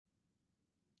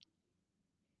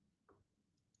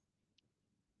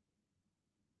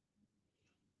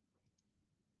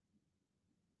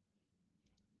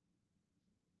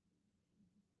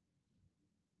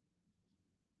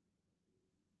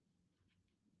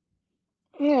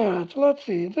Yeah, so let's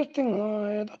see. This thing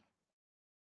lied.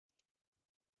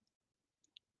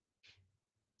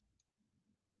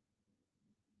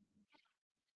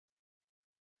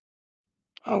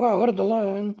 Oh wow, what is the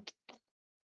line?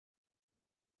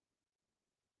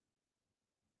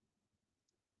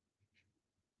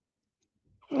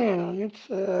 Yeah,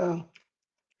 it's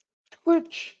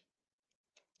Twitch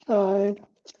side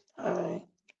I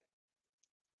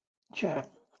chat.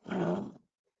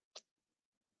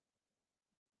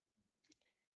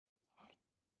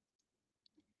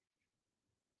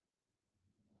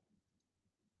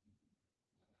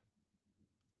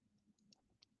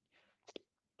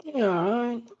 Yeah,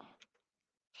 right.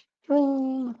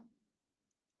 Stream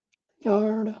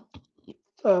yard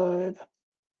side.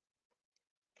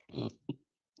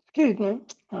 Excuse me.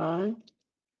 I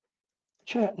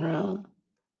chat room.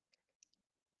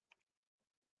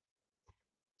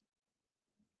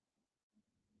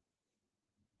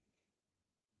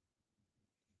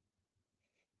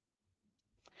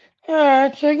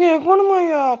 Yeah, so yeah, one of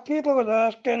my people was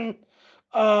asking.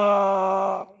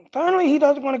 Apparently he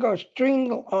doesn't want to go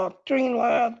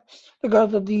Streamlab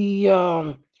because of the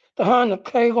behind the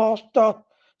paywall stuff.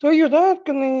 So he was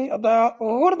asking me about,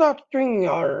 well, what about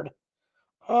StreamYard?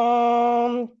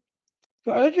 So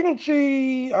as you can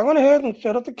see, I went ahead and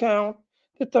set up the account,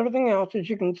 just everything else, as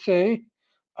you can see.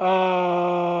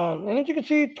 And as you can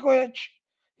see, Twitch,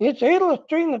 it's able to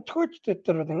stream the Twitch, just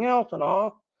everything else and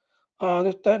all,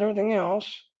 this, that, everything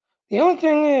else. The only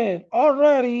thing is,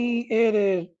 already it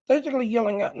is basically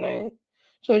yelling at me.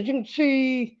 So as you can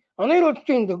see, I'm able to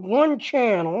stream the one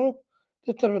channel,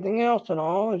 just everything else and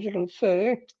all, as you can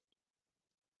see.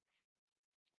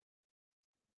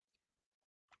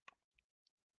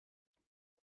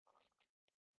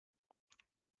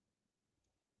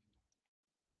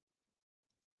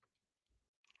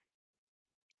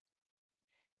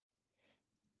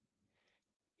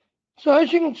 So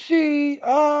as you can see,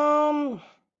 yeah,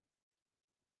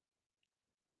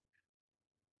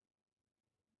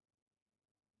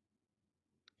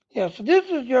 so this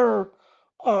is your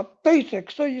basic.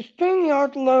 So you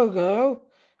StreamYard logo,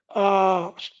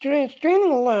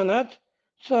 streaming limit.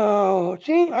 So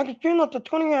see, I can stream up to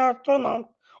 20 hours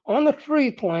on the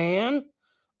free plan.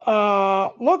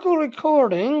 Local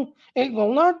recording, it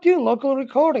will not do local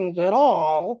recordings at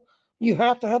all. You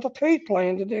have to have a paid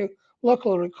plan to do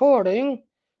local recording.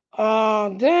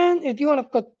 Then if you want to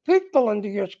put people into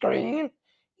your screen,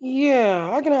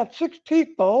 yeah, I can have 6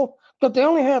 people, but they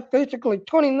only have basically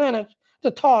 20 minutes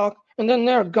to talk, and then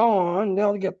they're gone.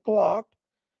 They'll get blocked.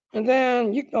 And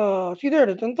then you see there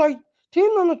it is. Invite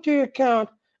team member to your account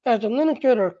as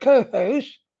administrator or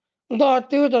co-host.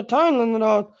 But there was a time limit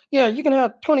of, yeah, you can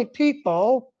have 20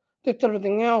 people, just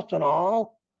everything else and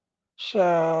all.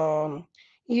 So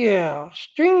yeah,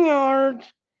 StreamYard,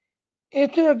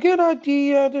 it's a good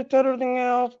idea, just everything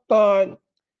else, but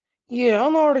yeah,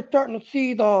 I'm already starting to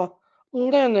see the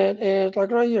limit is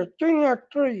like right here, StreamYard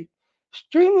 3.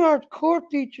 StreamYard core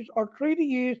features are free to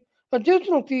use,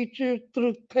 additional features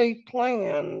through paid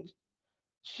plans.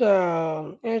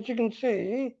 So, as you can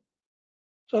see,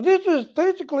 so this is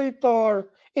basically for,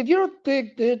 if you're a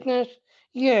big business,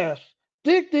 yes,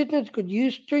 big business could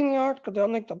use StreamYard because they'll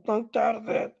make the most out of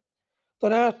it.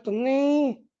 But as for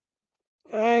me,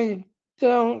 I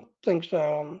don't think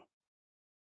so.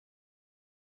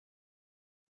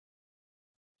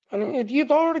 I mean, if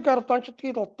you've already got a bunch of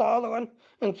people following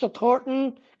and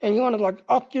supporting, and you want to like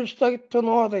up your site to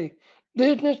more the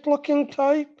business looking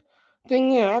type,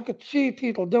 then yeah, I could see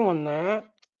people doing that.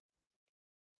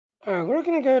 All right, we're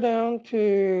gonna go down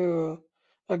to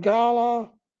a gala.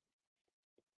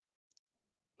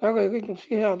 That way we can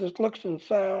see how this looks and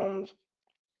sounds.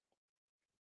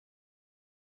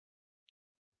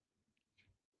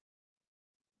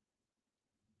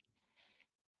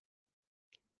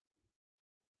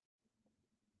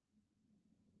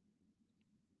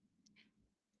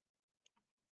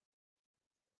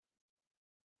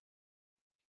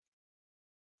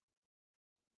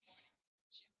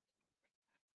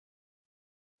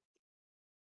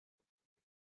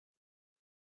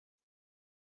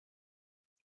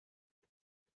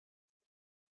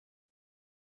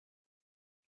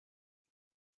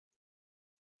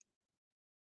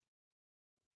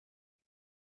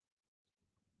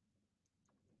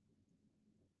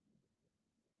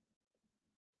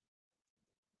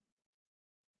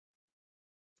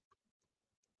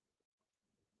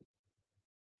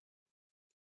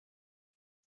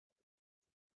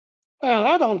 Well,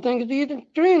 I don't think it's even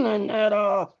streaming at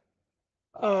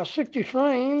 60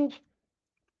 frames.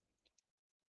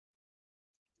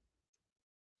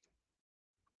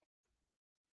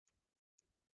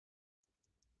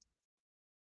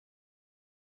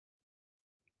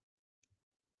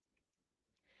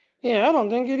 Yeah, I don't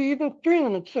think it even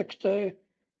streaming at 60.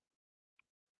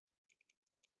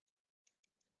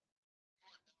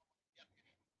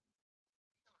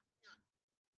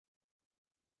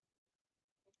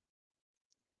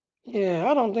 Yeah,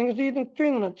 I don't think it's even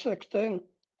streaming at 60.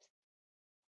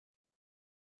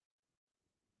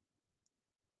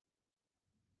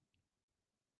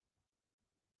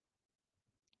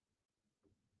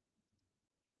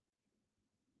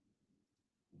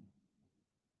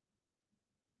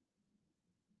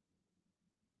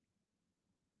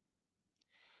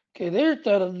 Okay, there's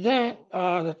that event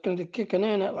that's going to be kicking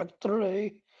in at like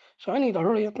 3. So I need to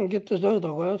hurry up and get this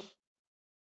over with.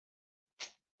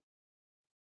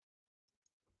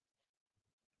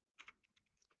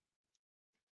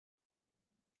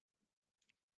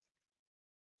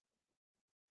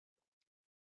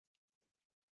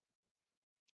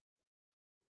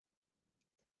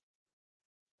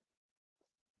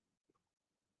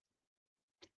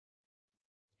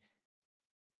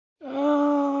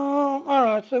 All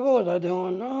right. So what was I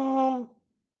doing? Okay,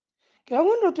 I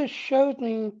wonder if this shows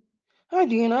me. Hi,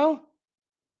 do you know?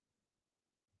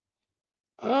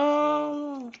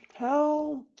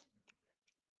 How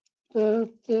does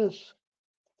this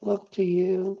look to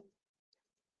you?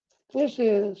 This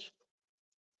is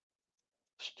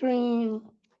Stream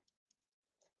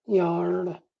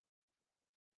Yard.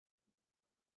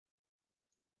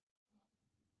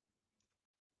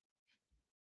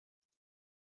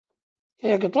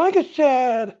 Yeah, 'cause like I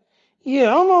said,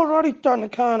 yeah, I'm already starting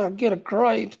to kind of get a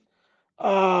gripe.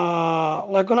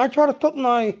 Like when I try to put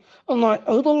my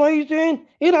overlays in,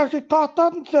 it actually popped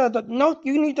up and said that no,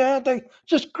 you need to have a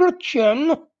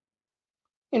subscription,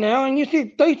 and you see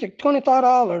basic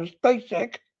 $25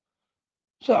 basic.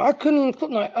 So I couldn't even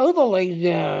put my overlays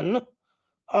in.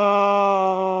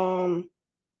 A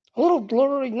little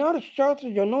blurry, not as sharp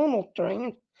as your normal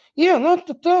streams. Yeah, and that's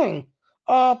the thing.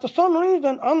 For some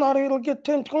reason, I'm not able to get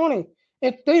 1020.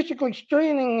 It's basically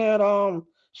streaming at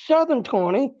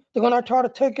 720. So when I try to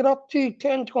take it up to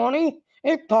 1020,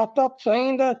 it popped up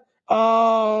saying that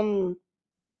you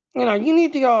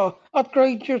need to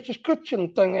upgrade your subscription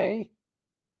thingy.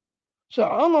 So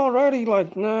I'm already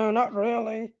like, no, not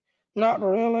really, not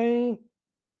really.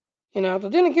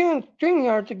 But then again,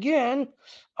 StreamYards again,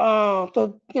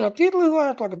 so, people who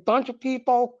have like a bunch of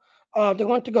people, they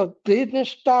want to go business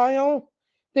style,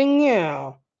 then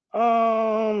yeah,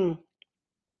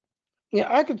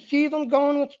 I could see them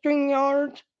going with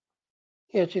StreamYards.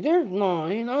 Yeah, see, there's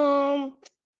 9.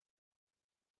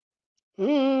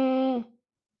 Hmm,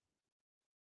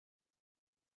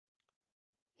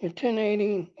 your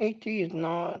 1080 HD is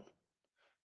not.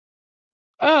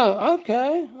 Oh,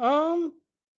 okay.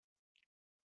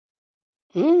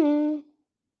 Hmm.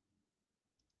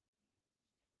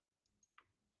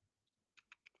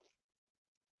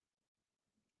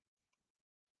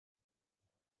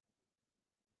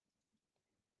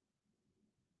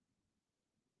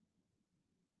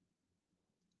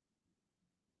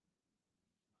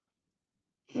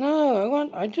 No,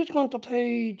 I just want the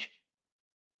page.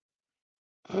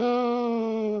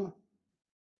 Um,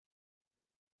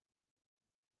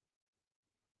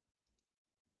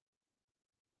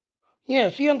 yeah,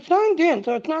 see, I'm signed in,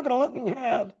 so it's not going to let me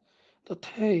have the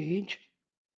page.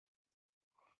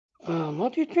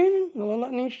 Multi-streaming? Well,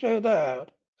 let me show that.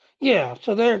 Yeah,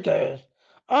 so there it goes.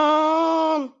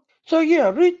 So yeah,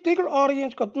 reach bigger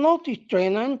audience got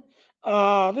multi-streaming.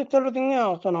 This everything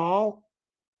else and all.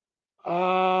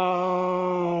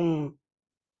 Um,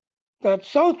 But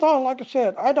so far, like I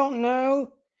said, I don't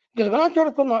know. Because when I try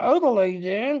to put my overlays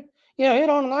in, yeah, it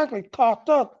automatically popped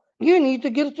up. You need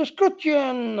to get a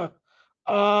subscription.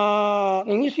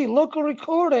 And you see local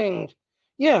recordings.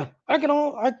 Yeah, I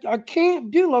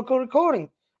can't do local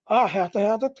recording. I have to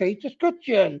have a paid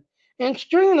subscription. And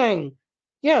streaming.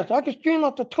 Yes, I can stream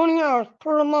up to 20 hours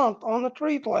per month on the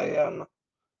free plan.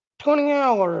 20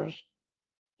 hours.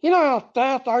 You know how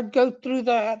fast I'd go through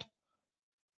that?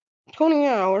 20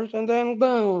 hours and then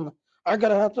boom, I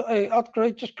gotta have to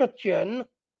upgrade subscription.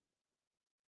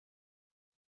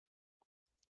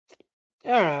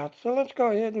 All right, so let's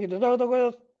go ahead and get it over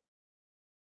with.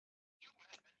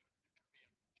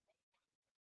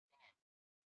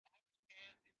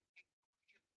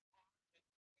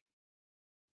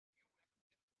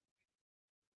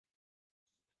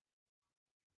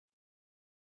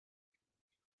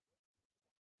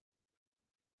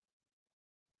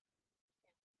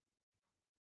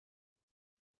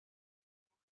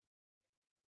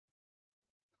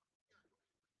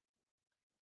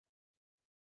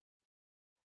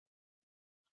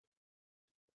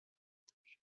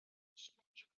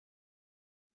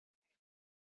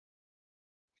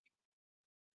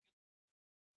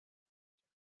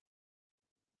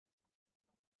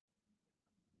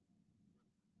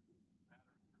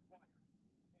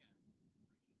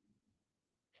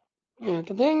 Yeah,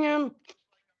 continue.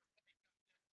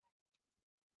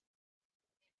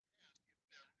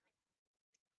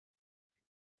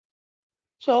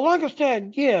 So, like I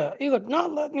said, yeah, it would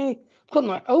not let me put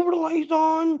my overlays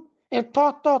on. It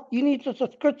popped up, you need a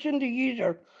subscription to use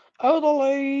your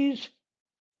overlays.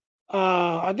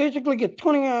 I basically get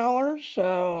 20 hours,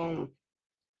 so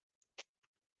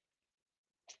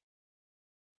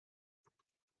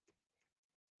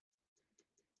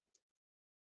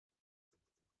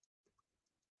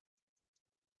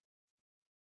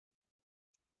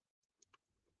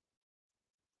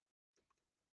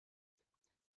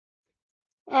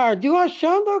do I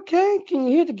sound okay? Can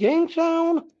you hear the game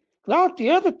sound? That's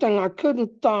the other thing I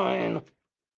couldn't find.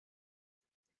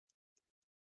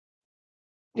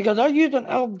 Because I use an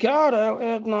Elgato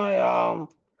as my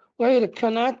way to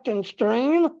connect and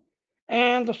stream.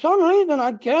 And for some reason,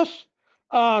 I guess,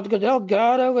 because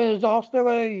Elgato is also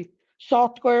a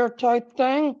software type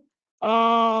thing,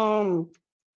 um,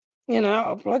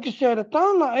 like I said, it's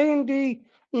on the AMD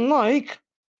mic,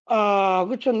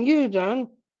 which I'm using,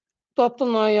 but for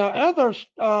my other,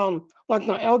 like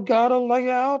my Elgato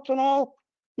layouts and all,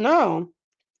 no.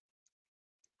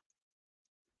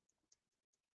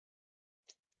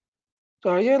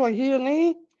 So you like hear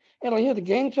me? You like hear the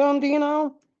game sound, do you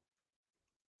know?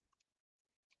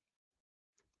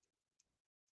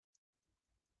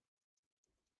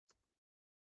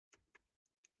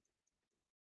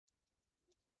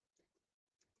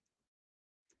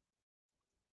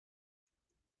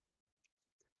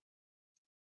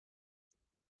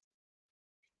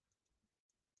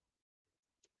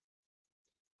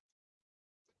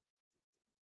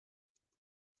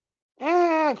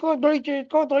 Code breaches,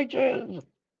 code breaches.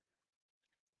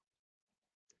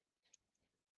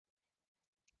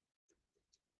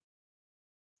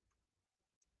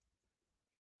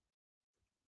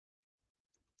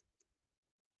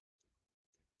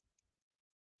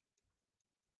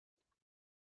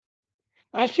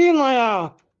 I see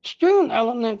my student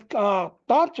element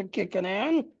thoughts are kicking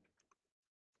in.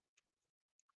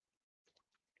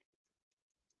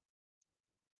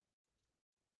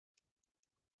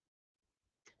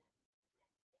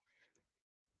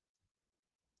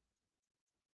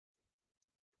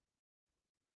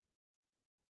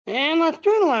 And my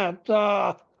Streamlabs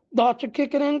thoughts are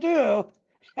kicking in too.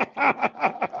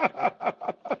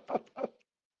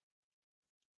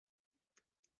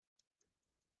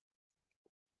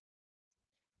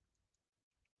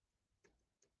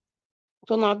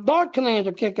 So now dot commands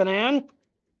are kicking in.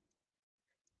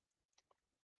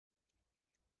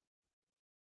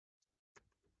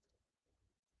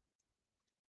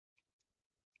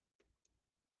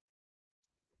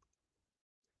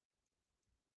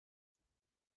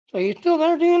 So you still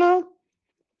there, Dino?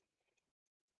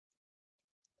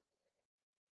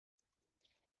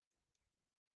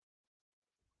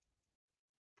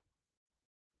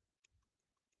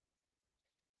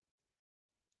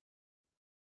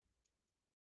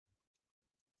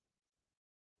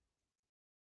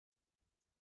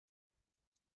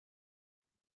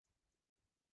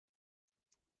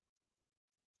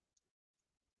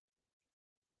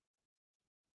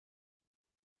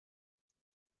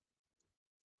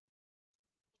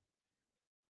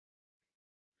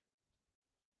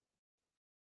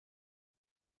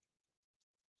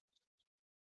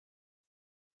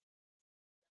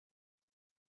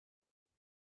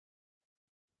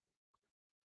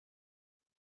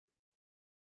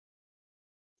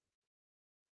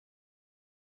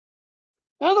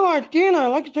 Otherwise, Dino,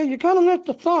 like I said, you kind of missed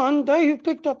the fun. Dave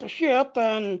picked up the ship,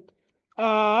 and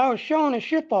I was showing the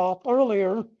ship off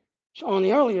earlier on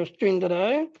the earlier stream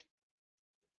today.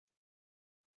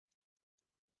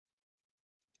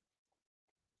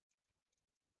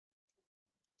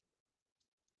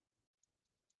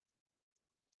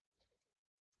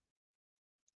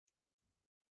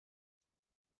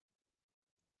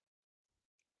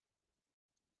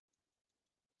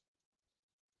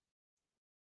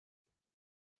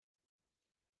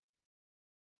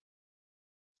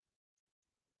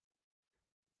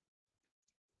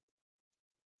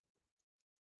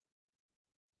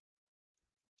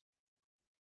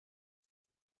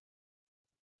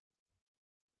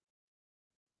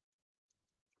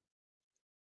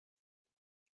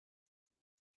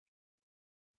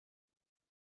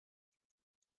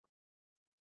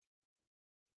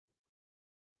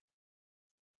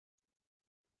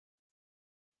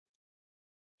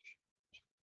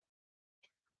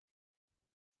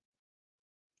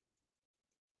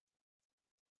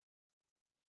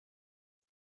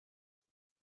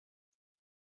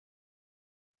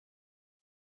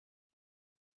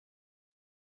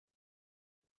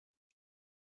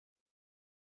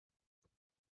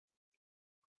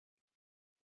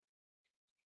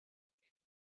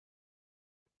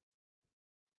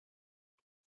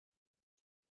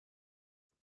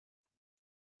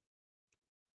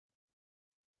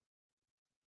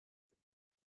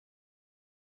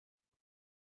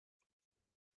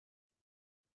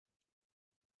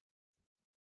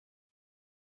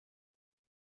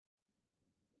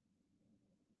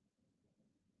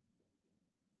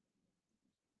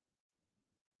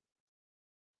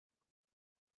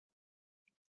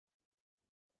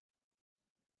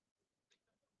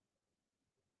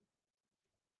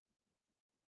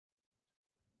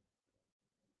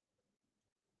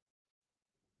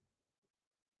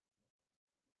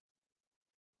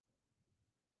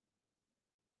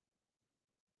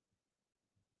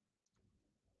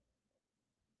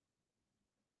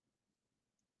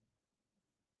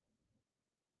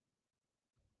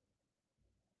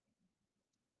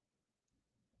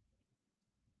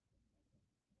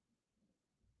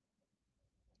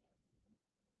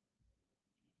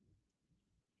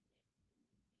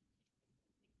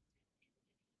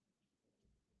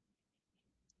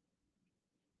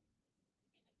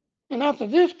 And after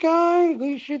this guy,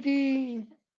 we should be.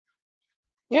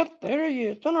 Yep, there he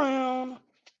is. Turn around.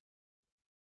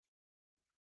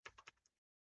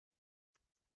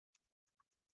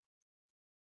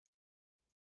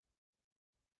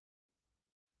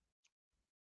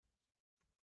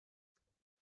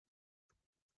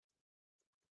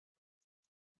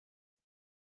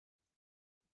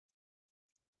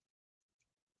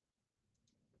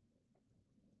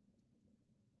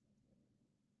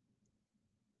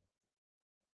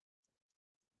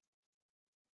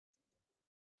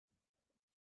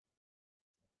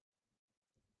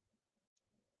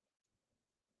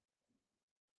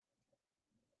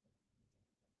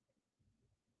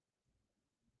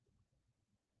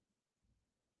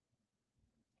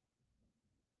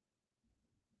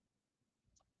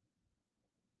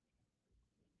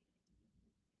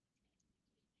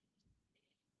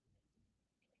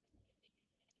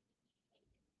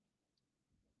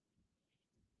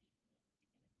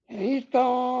 He's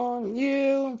gone.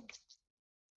 You.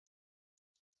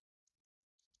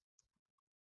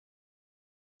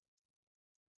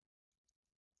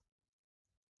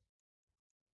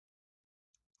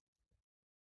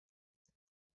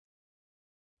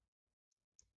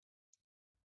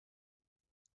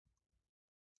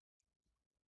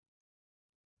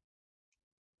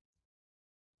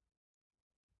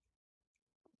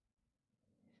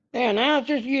 There, now it's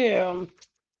just you.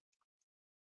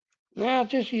 Now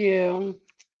it's just you.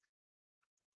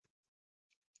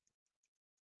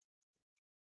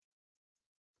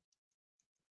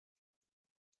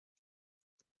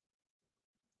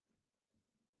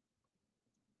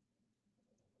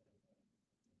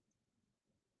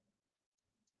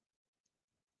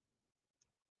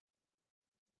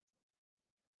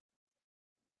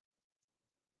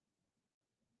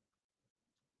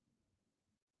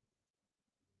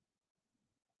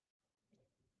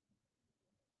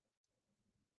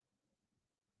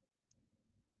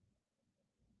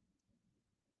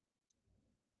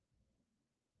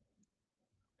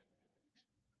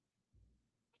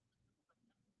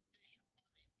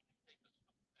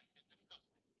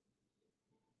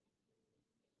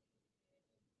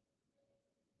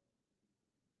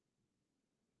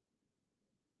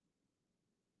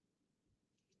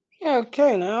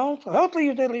 Okay, now. So hopefully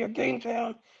you did your game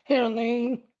down here in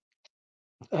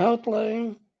the health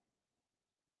lane.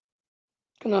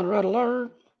 Another red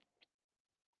alert.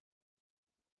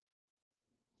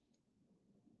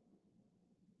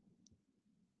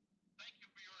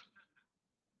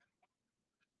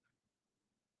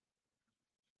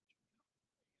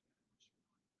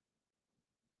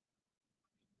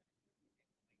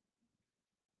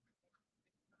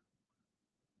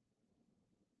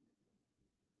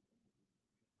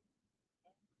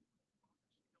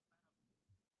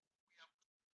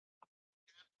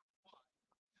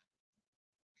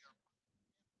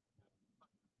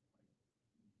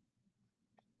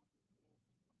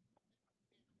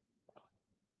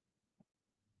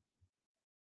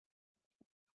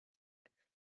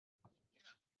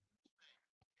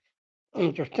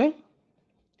 Interesting.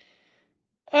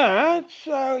 Alright,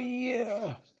 so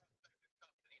yeah.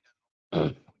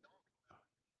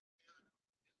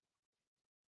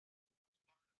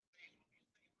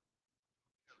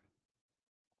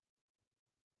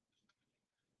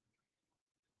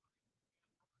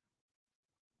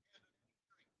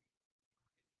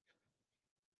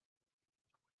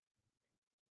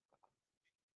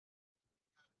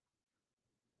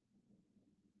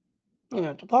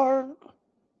 Yeah, the part.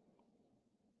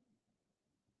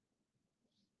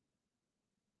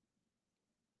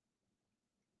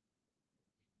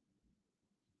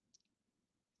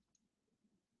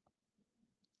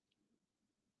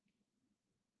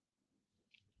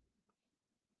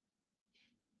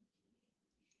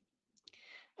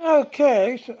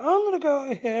 Okay, so I'm gonna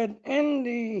go ahead and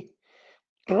the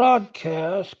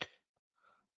broadcast.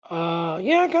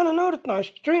 Yeah, I kind of noticed my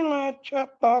Streamlab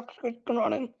chat box is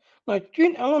running. My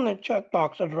Stream Element chat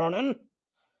box is running.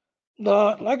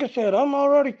 But like I said, I'm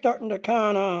already starting to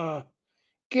kind of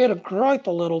get a gripe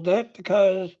a little bit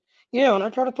because, yeah, when I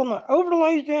tried to put my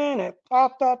overlays in, it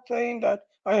popped up saying that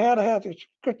I had to have the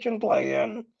subscription play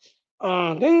in.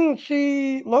 Then you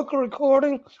see local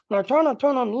recording. When I try to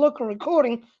turn on local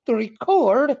recording to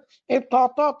record, it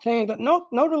popped up saying that nope,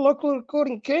 no, the local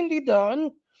recording can be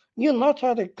done. You must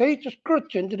have a paid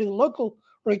subscription to do local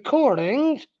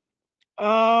recordings.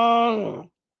 Um,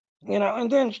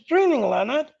 and then streaming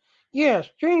limit. Yeah,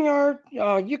 StreamYard,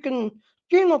 you can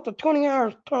stream up to 20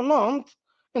 hours per month,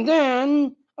 and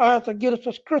then I have to get a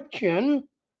subscription.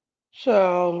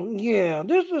 So, yeah,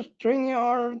 this is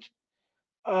StreamYard.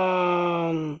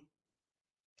 Um,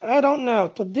 I don't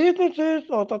know. The businesses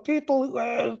or the people who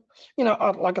have,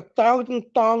 like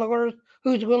 $1,000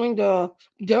 who's willing to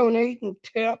donate and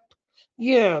tip,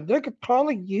 yeah, they could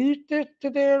probably use this to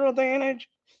their advantage.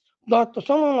 But for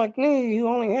someone like me who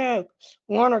only has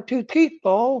one or two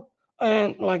people,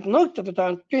 and like most of the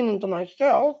time streaming to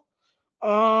myself,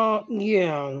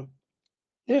 yeah,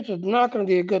 this is not going to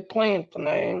be a good plan for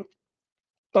me.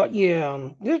 But yeah,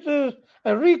 this is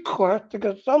a request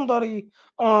because somebody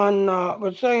on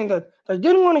was saying that they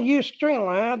didn't want to use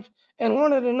Streamlabs and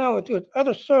wanted to know if there was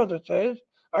other services.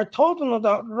 I told them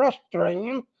about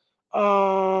Restream,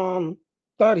 um,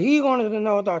 but he wanted to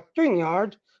know about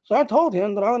StreamYard. So I told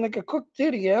him that I would make a quick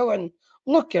video and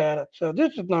look at it. So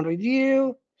this is my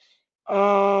review.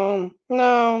 Now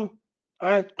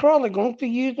I'm probably going to be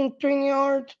using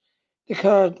StreamYard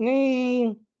because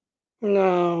me,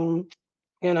 no,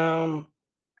 you know.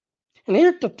 And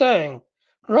here's the thing,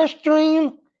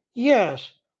 Ruststream, yes,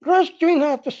 Ruststream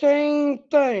has the same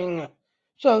thing.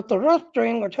 So the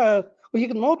Ruststream, which has, well, you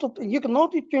can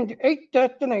multi-stream to 8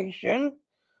 destinations,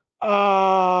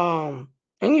 and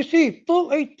you see full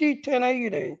HD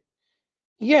 1080.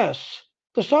 Yes,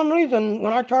 for some reason,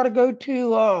 when I try to go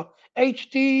to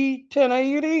HD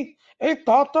 1080, it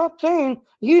popped up saying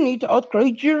you need to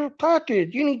upgrade your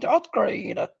package. You need to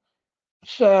upgrade.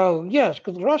 So yes,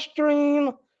 because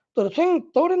Ruststream for the same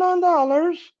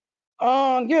 $39,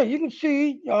 yeah, you can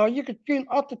see you can stream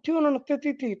up to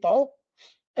 250 people,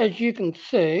 as you can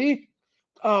see,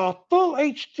 full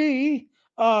HD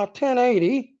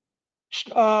 1080,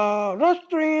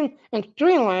 Ruststream and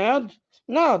Streamlabs.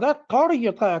 Now that's part of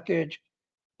your package.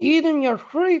 Even your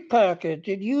free package,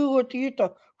 if you were to use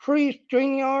the free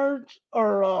StreamYards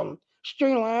or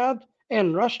Streamlabs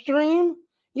and Ruststream,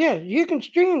 yeah, you can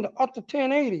stream to up to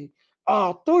 1080,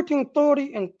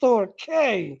 1340 and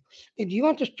 4K. If you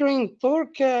want to stream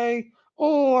 4K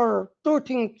or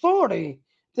 1340,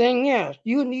 then yes,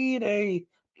 you need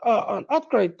an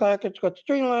upgrade package with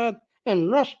Streamlabs and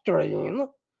Ruststream.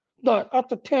 But up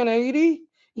to 1080,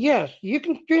 yes, you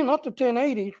can stream up to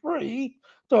 1080 free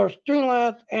so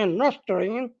Streamlabs and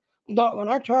Ruststream. But when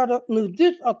I try to move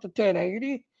this up to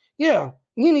 1080, yeah,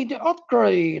 you need to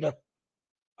upgrade.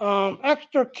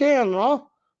 Extra camera.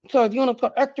 So if you want to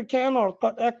put extra camera or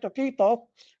put extra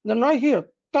people, then right here,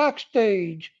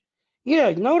 backstage. Yeah,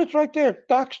 notice right there,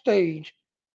 backstage.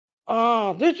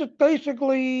 This is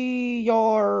basically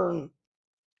your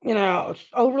it's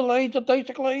overlays are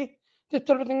basically just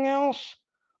everything else.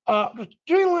 With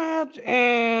Streamlabs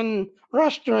and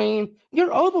Ruststream,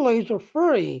 your overlays are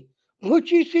free. What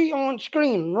you see on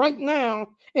screen right now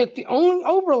is the only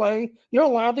overlay you're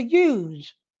allowed to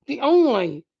use. The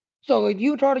only. So if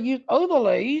you try to use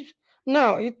overlays,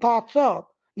 now it pops up.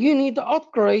 You need to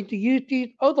upgrade to use these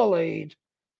overlays.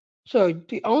 So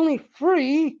the only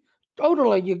free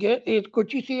overlay you get is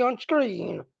what you see on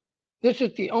screen. This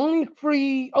is the only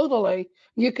free overlay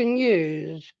you can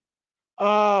use.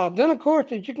 Then, of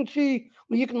course, as you can see,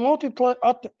 you can multiply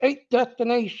up to 8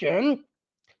 destinations.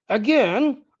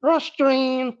 Again,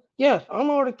 Ruststream. Yes, I'm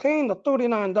already paying the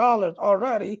 $39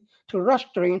 already to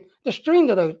Ruststream to stream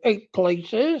to those 8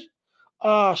 places.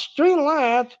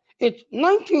 Streamlabs, it's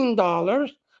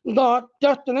 $19, but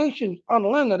destinations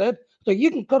unlimited. So you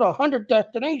can put 100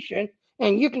 destinations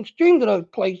and you can stream to those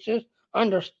places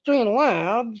under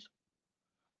Streamlabs.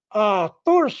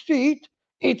 Third seat,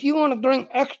 if you want to bring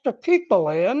extra people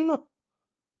in,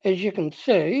 as you can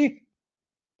see.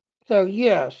 So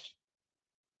yes.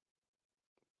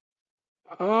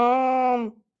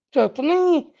 Um, so for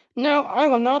me, no, I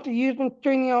will not be using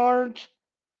StreamYards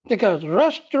because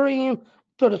Ruststream,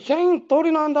 for the same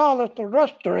 $39 for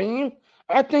Ruststream,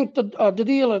 I think the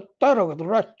deal is better with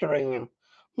Ruststream.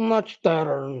 Much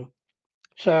better.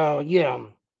 So yeah.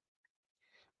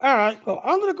 All right, well,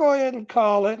 I'm going to go ahead and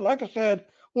call it. Like I said,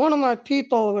 one of my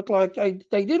people was like,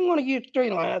 they didn't want to use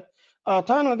Streamlabs.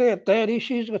 Finally, they had bad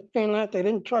issues with Streamlabs. They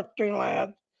didn't trust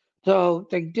Streamlabs. So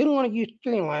they didn't want to use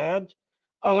Streamlabs.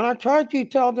 When I tried to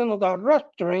tell them about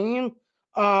Ruststream,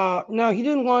 no, he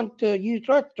didn't want to use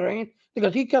Ruststream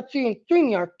because he kept seeing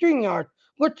StreamYard, StreamYard.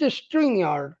 What's this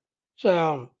StreamYard?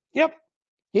 So, yep,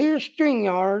 here's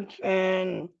StreamYards.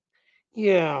 And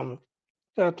yeah.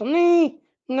 So to me,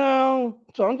 no.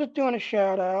 So I'm just doing a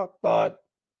shout out. But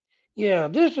yeah,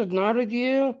 this is not a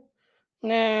review.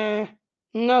 Nah,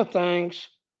 no thanks.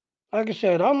 Like I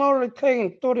said, I'm already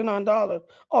paying $39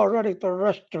 already for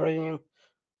Restream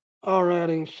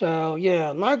already. So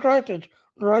yeah, my gripe is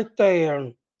right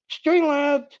there.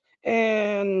 Streamlabs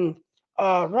and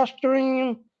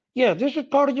Restream. Yeah, this is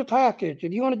part of your package.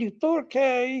 If you want to do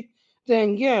 4K,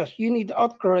 then yes, you need to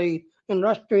upgrade in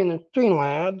Restream and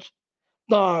Streamlabs.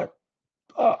 dot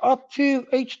up to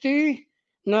HD.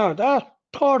 No, that's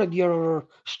part of your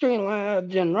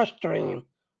Streamlabs and Restream.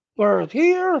 Whereas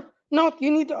here, no, you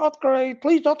need to upgrade.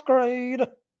 Please upgrade.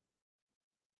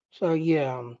 So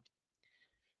yeah.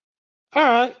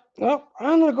 Alright, well,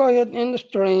 I'm going to go ahead and end the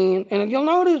stream. And if you'll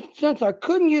notice, since I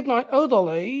couldn't use my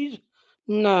overlays,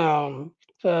 no.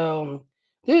 So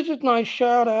this is my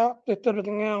shout out to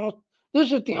everything else.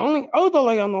 This is the only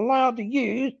overlay I'm allowed to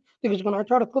use because when I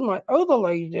try to put my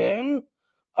overlays in,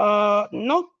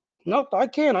 nope, I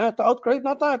can't. I have to upgrade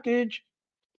my package.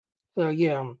 So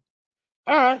yeah.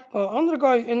 Alright, well, I'm going to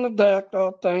go in the deck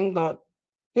thing, but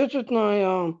this is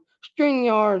my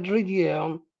StreamYard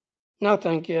review. No,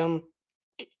 thank you.